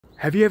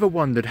Have you ever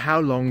wondered how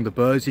long the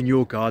birds in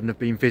your garden have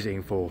been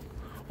visiting for?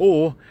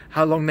 Or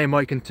how long they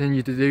might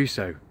continue to do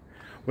so?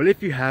 Well,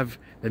 if you have,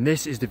 then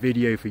this is the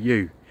video for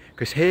you.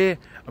 Because here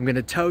I'm going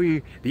to tell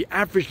you the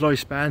average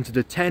lifespans of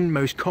the 10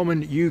 most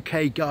common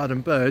UK garden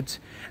birds,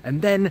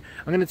 and then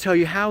I'm going to tell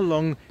you how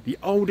long the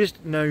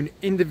oldest known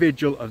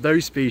individual of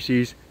those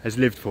species has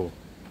lived for.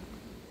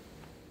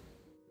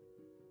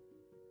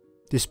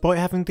 Despite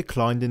having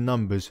declined in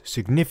numbers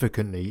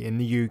significantly in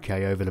the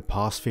UK over the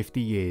past 50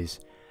 years,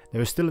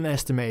 there are still an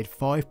estimated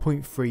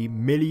 5.3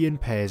 million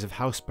pairs of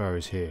house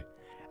sparrows here,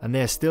 and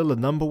they are still the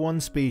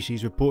 #1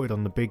 species reported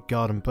on the Big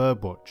Garden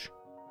Bird Watch.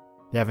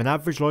 They have an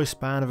average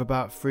lifespan of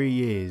about 3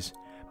 years,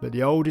 but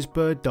the oldest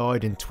bird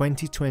died in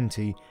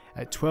 2020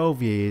 at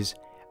 12 years,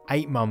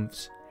 8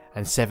 months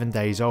and 7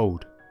 days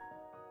old.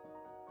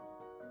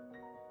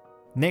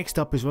 Next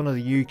up is one of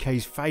the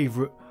UK's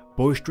favourite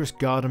boisterous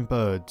garden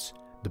birds,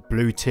 the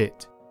blue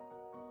tit.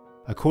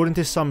 According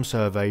to some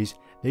surveys,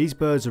 these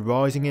birds are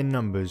rising in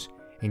numbers,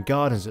 in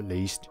gardens at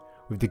least,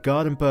 with the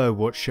Garden Bird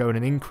Watch showing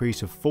an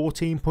increase of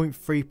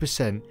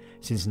 14.3%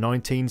 since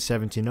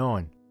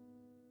 1979.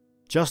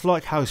 Just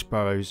like house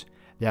sparrows,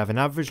 they have an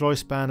average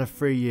lifespan of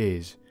 3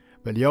 years,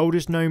 but the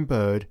oldest known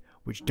bird,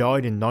 which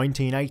died in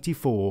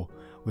 1984,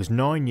 was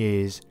 9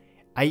 years,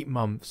 8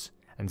 months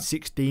and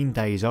 16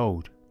 days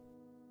old.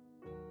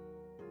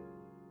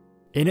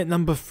 In at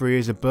number 3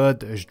 is a bird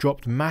that has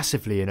dropped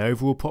massively in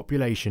overall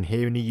population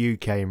here in the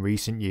UK in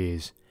recent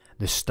years,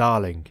 the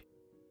starling.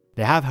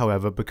 They have,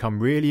 however,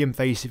 become really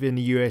invasive in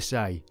the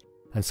USA,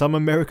 and some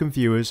American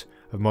viewers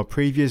of my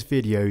previous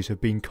videos have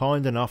been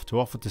kind enough to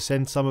offer to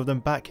send some of them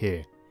back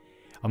here.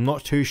 I'm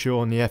not too sure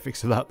on the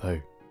ethics of that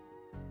though.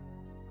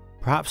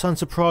 Perhaps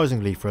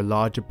unsurprisingly for a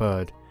larger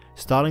bird,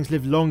 starlings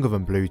live longer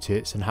than blue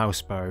tits and house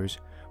sparrows,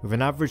 with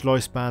an average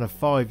lifespan of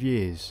 5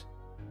 years.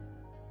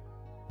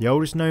 The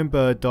oldest known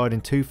bird died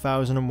in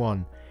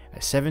 2001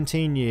 at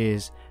 17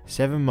 years,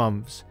 7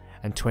 months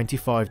and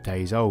 25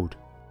 days old.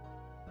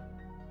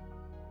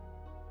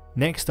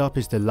 Next up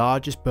is the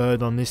largest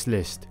bird on this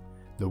list,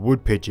 the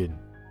wood pigeon.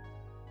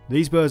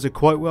 These birds are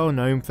quite well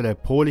known for their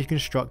poorly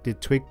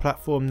constructed twig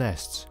platform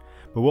nests,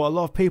 but what a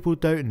lot of people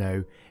don't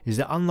know is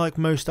that unlike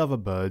most other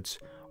birds,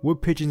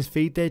 wood pigeons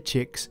feed their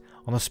chicks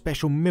on a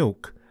special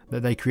milk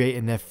that they create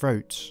in their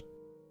throats.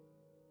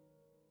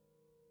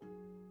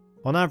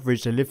 On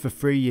average they live for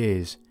 3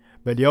 years,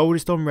 but the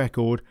oldest on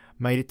record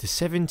made it to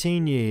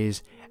 17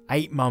 years,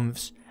 8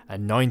 months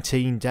and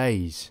 19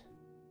 days.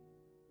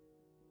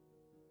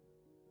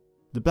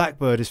 The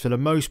blackbird is for the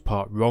most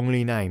part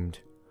wrongly named.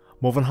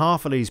 More than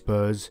half of these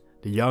birds,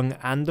 the young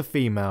and the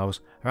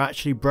females, are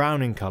actually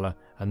brown in colour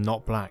and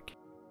not black.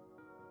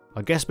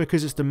 I guess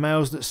because it's the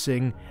males that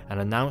sing and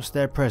announce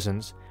their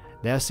presence,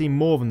 they are seen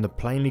more than the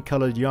plainly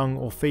coloured young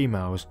or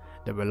females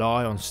that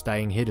rely on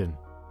staying hidden.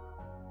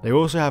 They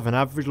also have an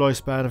average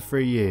lifespan of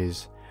 3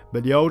 years,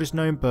 but the oldest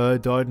known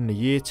bird died in the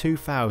year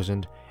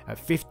 2000 at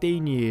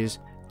 15 years,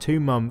 2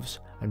 months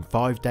and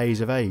 5 days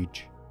of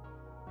age.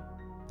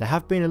 There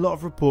have been a lot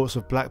of reports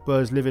of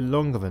blackbirds living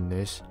longer than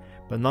this,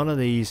 but none of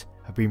these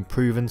have been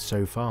proven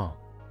so far.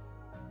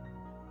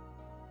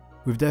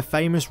 With their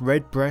famous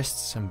red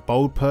breasts and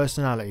bold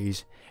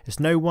personalities, it's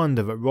no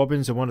wonder that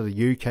robins are one of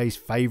the UK's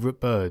favourite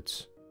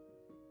birds.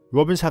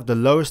 Robins have the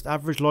lowest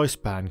average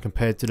lifespan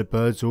compared to the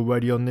birds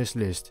already on this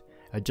list,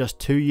 at just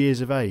 2 years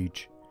of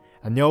age,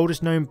 and the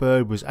oldest known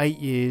bird was 8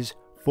 years,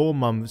 4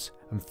 months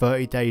and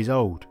 30 days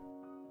old.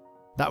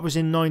 That was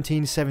in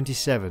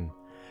 1977.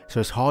 So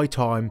it's high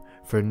time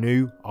for a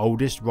new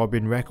oldest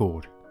robin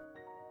record.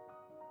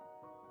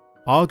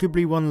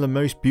 Arguably one of the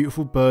most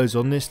beautiful birds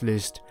on this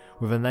list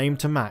with a name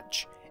to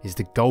match is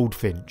the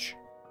goldfinch.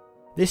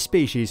 This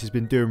species has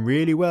been doing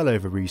really well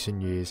over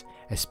recent years,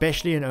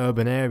 especially in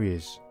urban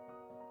areas.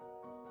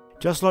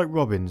 Just like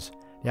robins,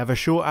 they have a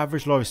short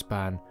average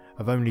lifespan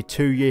of only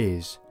 2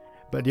 years,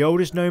 but the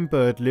oldest known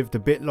bird lived a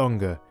bit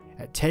longer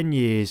at 10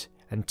 years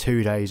and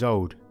 2 days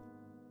old.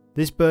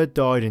 This bird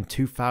died in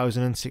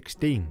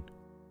 2016.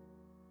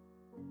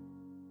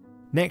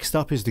 Next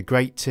up is the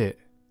great tit.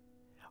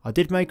 I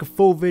did make a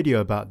full video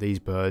about these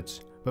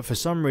birds, but for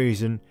some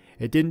reason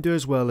it didn't do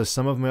as well as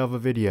some of my other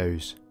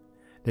videos.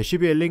 There should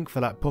be a link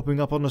for that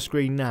popping up on the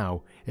screen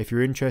now if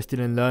you're interested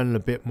in learning a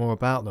bit more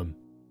about them.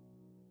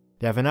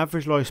 They have an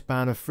average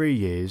lifespan of 3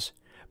 years,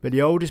 but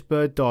the oldest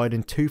bird died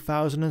in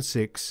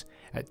 2006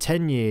 at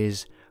 10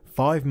 years,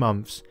 5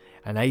 months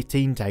and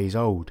 18 days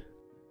old.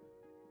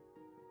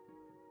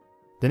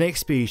 The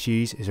next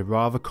species is a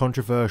rather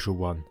controversial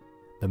one,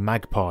 the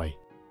magpie.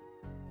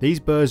 These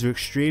birds are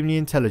extremely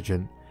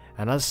intelligent,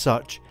 and as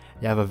such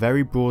they have a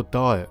very broad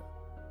diet.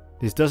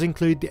 This does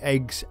include the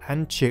eggs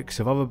and chicks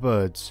of other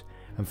birds,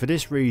 and for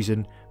this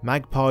reason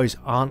magpies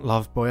aren't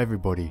loved by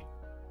everybody.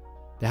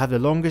 They have the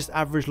longest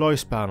average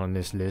lifespan on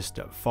this list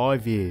at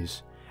 5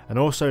 years, and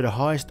also the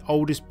highest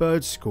oldest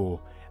bird score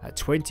at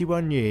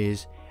 21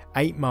 years,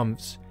 8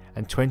 months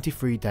and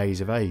 23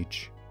 days of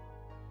age.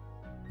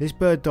 This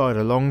bird died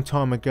a long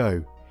time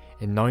ago,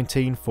 in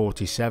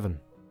 1947.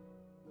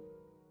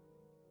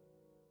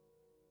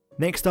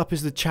 Next up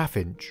is the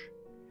Chaffinch,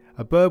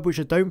 a bird which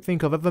I don't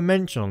think I've ever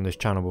mentioned on this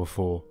channel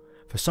before.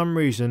 For some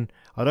reason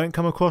I don't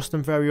come across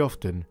them very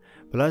often,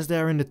 but as they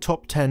are in the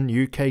top 10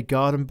 UK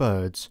garden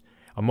birds,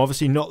 I'm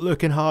obviously not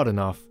looking hard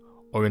enough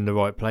or in the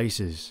right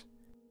places.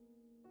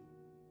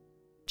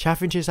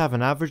 Chaffinches have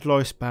an average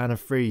lifespan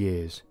of 3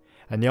 years,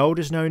 and the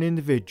oldest known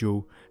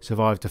individual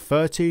survived to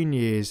 13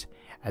 years,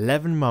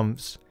 11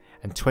 months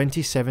and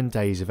 27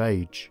 days of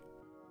age.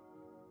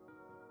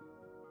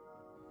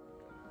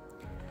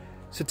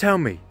 So tell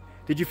me,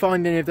 did you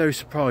find any of those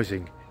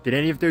surprising? Did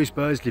any of those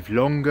birds live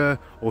longer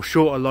or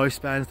shorter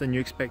lifespans than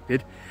you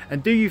expected?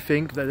 And do you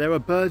think that there are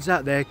birds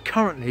out there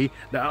currently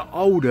that are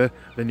older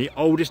than the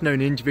oldest known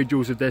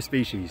individuals of their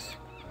species?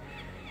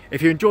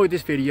 If you enjoyed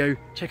this video,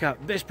 check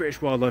out this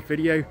British wildlife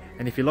video,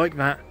 and if you like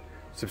that,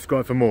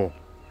 subscribe for more.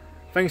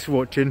 Thanks for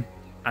watching,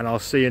 and I'll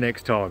see you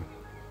next time.